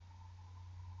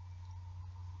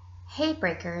Hey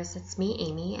Breakers, it's me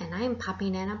Amy and I am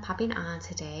popping in and popping on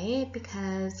today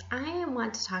because I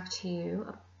want to talk to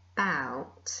you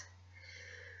about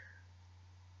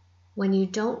when you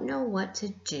don't know what to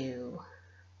do,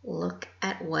 look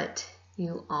at what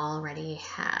you already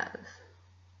have.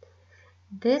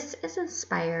 This is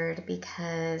inspired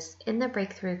because in the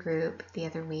Breakthrough group the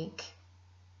other week,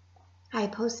 I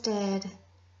posted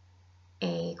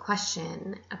a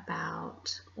question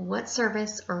about what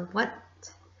service or what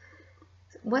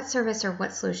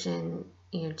solution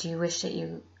do you wish that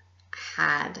you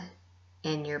had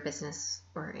in your business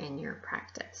or in your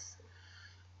practice?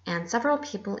 And several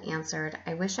people answered,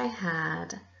 I wish I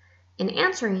had an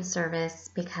answering service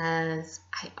because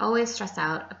I always stress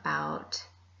out about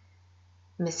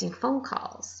missing phone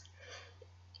calls.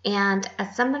 And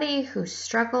as somebody who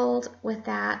struggled with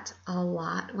that a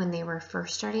lot when they were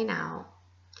first starting out,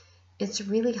 it's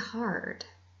really hard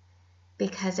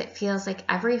because it feels like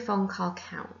every phone call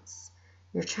counts.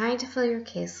 You're trying to fill your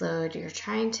caseload, you're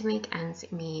trying to make ends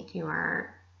meet,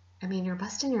 you're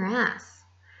busting your ass.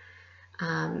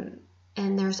 And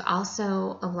there's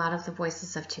also a lot of the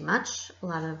voices of too much, a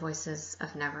lot of the voices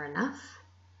of never enough.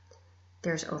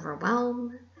 There's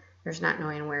overwhelm, there's not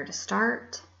knowing where to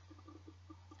start.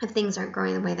 If things aren't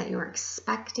going the way that you were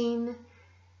expecting,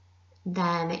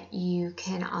 then you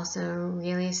can also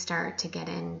really start to get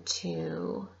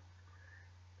into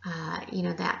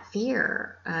that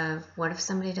fear of what if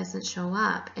somebody doesn't show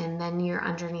up, and then you're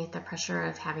underneath the pressure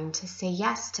of having to say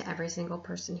yes to every single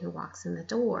person who walks in the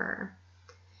door.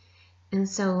 And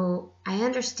so I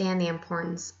understand the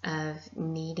importance of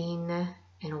needing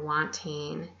and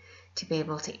wanting to be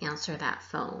able to answer that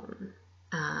phone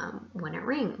when it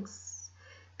rings,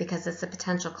 because it's a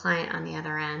potential client on the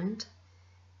other end.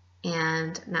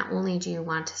 And not only do you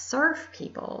want to serve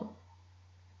people,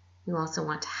 you also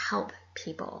want to help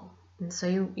people. And so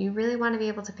you really want to be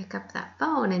able to pick up that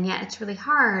phone, and yet it's really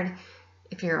hard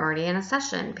if you're already in a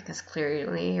session, because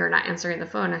clearly you're not answering the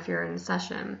phone if you're in a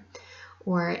session.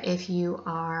 Or if you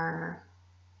are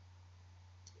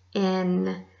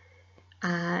in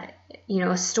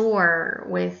a store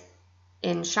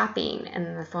in shopping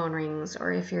and the phone rings,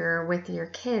 or if you're with your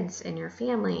kids and your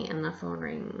family and the phone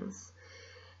rings.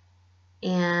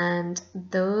 And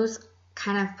those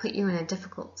kind of put you in a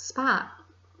difficult spot,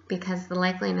 because the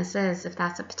likeliness is, if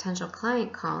that's a potential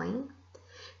client calling,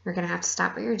 you're going to have to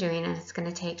stop what you're doing, and it's going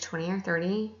to take 20 or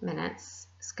 30 minutes.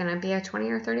 It's going to be a 20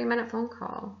 or 30 minute phone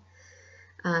call.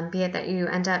 Be it that you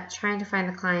end up trying to find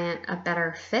the client a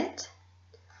better fit,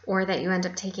 or that you end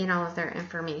up taking all of their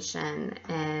information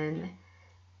and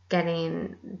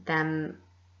getting them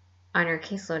on your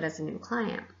caseload as a new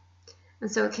client.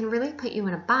 And so it can really put you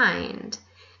in a bind.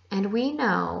 And we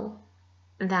know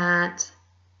that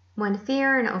when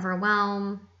fear and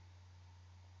overwhelm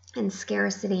and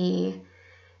scarcity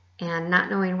and not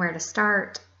knowing where to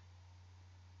start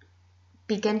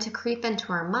begin to creep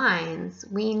into our minds,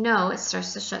 we know it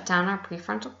starts to shut down our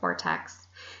prefrontal cortex,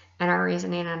 and our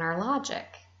reasoning and our logic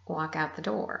walk out the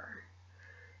door.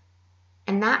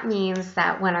 And that means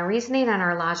that when our reasoning and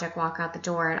our logic walk out the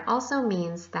door, it also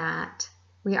means that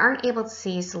we aren't able to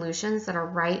see solutions that are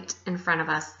right in front of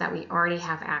us that we already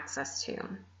have access to.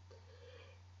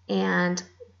 And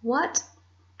what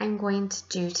I'm going to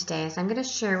do today is I'm going to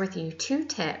share with you 2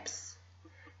 tips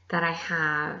that I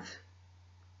have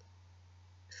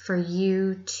for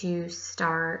you to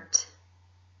start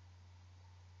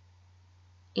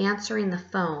answering the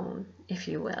phone, if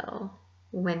you will,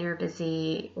 when you're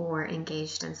busy or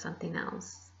engaged in something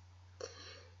else.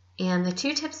 And the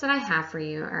 2 tips that I have for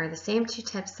you are the same 2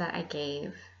 tips that I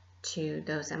gave to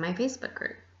those in my Facebook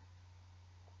group.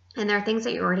 And there are things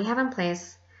that you already have in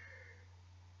place.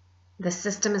 The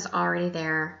system is already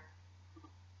there,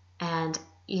 and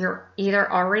you're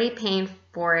either already paying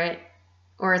for it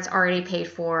or it's already paid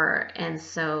for, and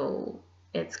so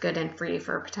it's good and free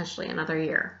for potentially another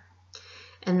year.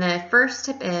 And the first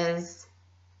tip is,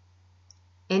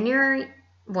 in your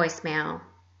voicemail,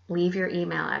 leave your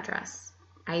email address.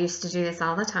 I used to do this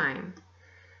all the time.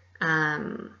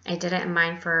 I did it in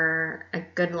mine for a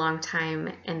good long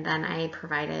time, and then I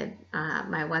provided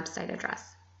my website address.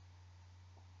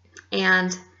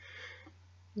 And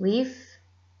leave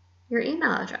your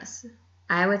email address.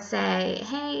 I would say,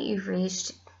 hey, you've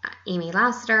reached Amy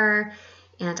Lassiter,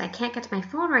 and I can't get to my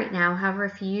phone right now. However,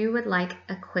 if you would like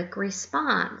a quick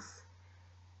response,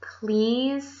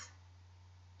 please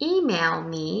email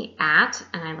me at,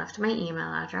 and I left my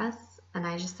email address, and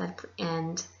I just said,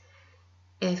 and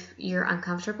if you're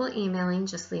uncomfortable emailing,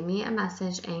 just leave me a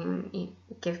message and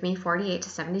give me 48 to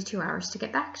 72 hours to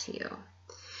get back to you.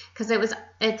 Because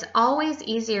it's always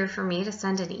easier for me to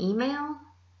send an email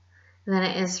than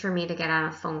it is for me to get on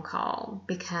a phone call,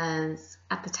 because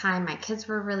at the time my kids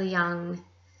were really young.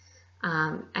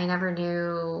 I never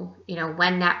knew,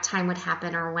 when nap time would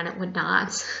happen or when it would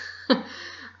not.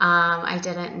 I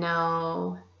didn't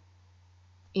know,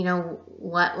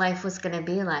 what life was going to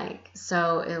be like.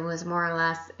 So it was more or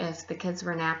less, if the kids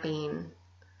were napping,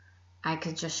 I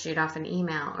could just shoot off an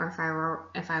email, or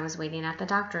if I was waiting at the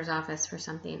doctor's office for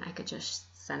something, I could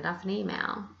just send off an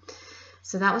email.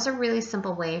 So that was a really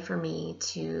simple way for me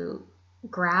to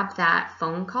grab that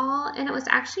phone call, and it was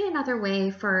actually another way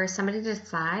for somebody to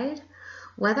decide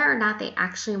whether or not they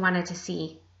actually wanted to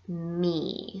see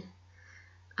me.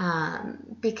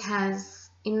 Because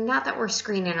not that we're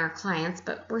screening our clients,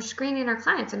 but we're screening our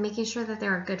clients and making sure that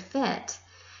they're a good fit.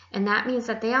 And that means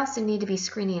that they also need to be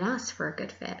screening us for a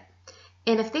good fit.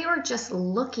 And if they were just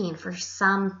looking for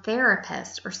some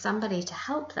therapist or somebody to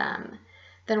help them,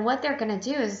 then what they're going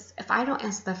to do is, if I don't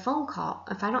answer the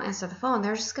phone,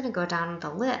 they're just going to go down the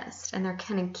list, and they're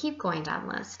going to keep going down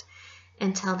the list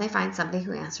until they find somebody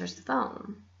who answers the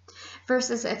phone.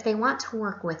 Versus if they want to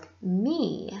work with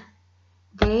me,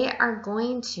 they are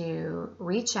going to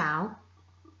reach out,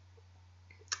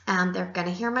 they're going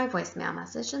to hear my voicemail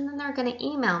message, and then they're going to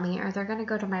email me, or they're going to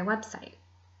go to my website,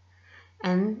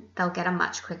 and they'll get a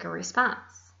much quicker response.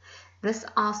 This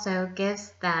also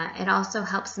it also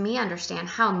helps me understand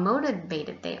how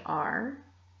motivated they are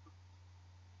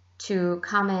to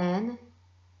come in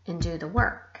and do the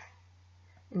work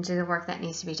that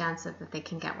needs to be done so that they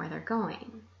can get where they're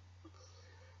going.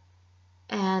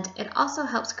 And it also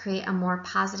helps create a more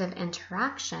positive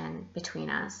interaction between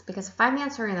us, because if I'm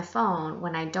answering the phone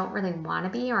when I don't really want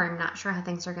to be, or I'm not sure how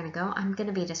things are going to go, I'm going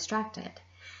to be distracted.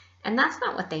 And that's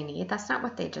not what they need. That's not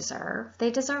what they deserve. They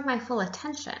deserve my full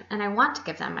attention, and I want to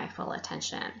give them my full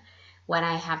attention when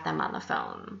I have them on the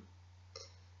phone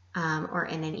or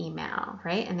in an email,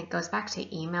 right? And it goes back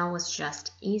to email was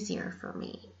just easier for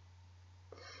me.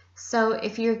 So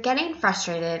if you're getting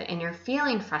frustrated and you're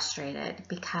feeling frustrated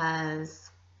because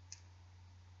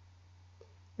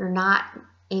you're not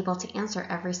able to answer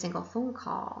every single phone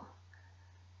call,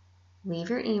 leave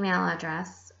your email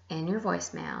address in your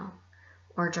voicemail,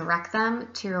 or direct them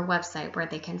to your website where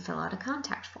they can fill out a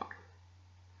contact form.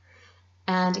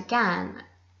 And again,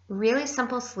 really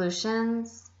simple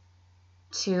solutions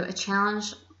to a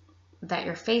challenge that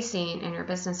you're facing in your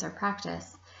business or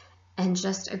practice, and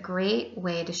just a great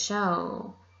way to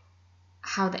show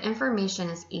how the information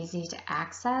is easy to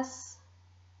access,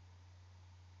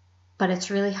 but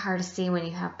it's really hard to see when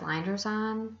you have blinders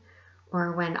on,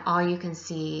 or when all you can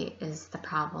see is the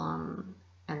problem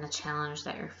and the challenge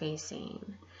that you're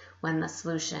facing, when the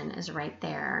solution is right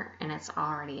there and it's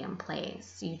already in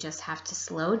place. You just have to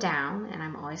slow down, and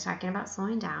I'm always talking about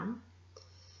slowing down.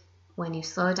 When you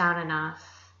slow down enough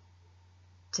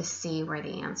to see where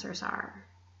the answers are.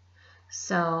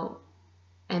 So,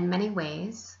 in many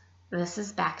ways, this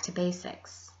is back to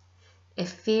basics. If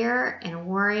fear and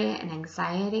worry and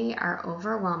anxiety are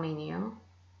overwhelming you,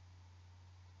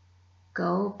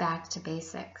 go back to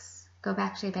basics. Go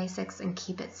back to basics and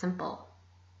keep it simple.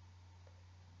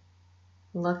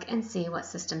 Look and see what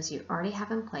systems you already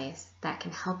have in place that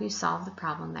can help you solve the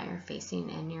problem that you're facing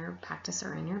in your practice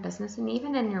or in your business, and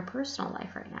even in your personal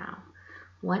life right now.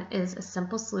 What is a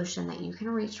simple solution that you can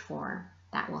reach for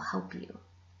that will help you?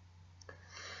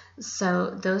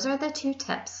 So those are the 2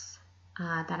 tips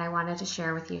that I wanted to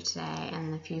share with you today,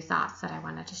 and the few thoughts that I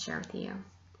wanted to share with you.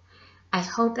 I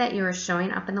hope that you are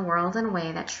showing up in the world in a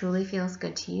way that truly feels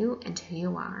good to you and to who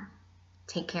you are.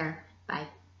 Take care. Bye.